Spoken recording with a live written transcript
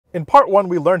In part 1,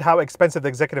 we learned how expensive the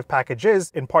executive package is.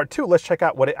 In part 2, let's check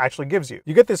out what it actually gives you.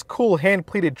 You get this cool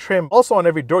hand-pleated trim. Also on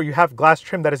every door, you have glass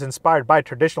trim that is inspired by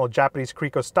traditional Japanese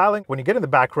Kriko styling. When you get in the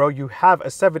back row, you have a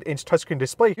 7-inch touchscreen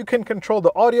display. You can control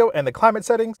the audio and the climate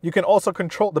settings. You can also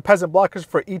control the peasant blockers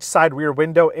for each side rear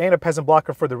window and a peasant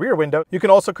blocker for the rear window. You can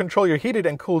also control your heated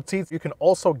and cooled seats. You can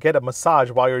also get a massage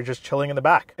while you're just chilling in the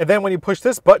back. And then when you push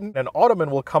this button, an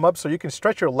ottoman will come up so you can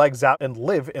stretch your legs out and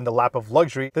live in the lap of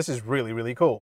luxury. This is really, really cool.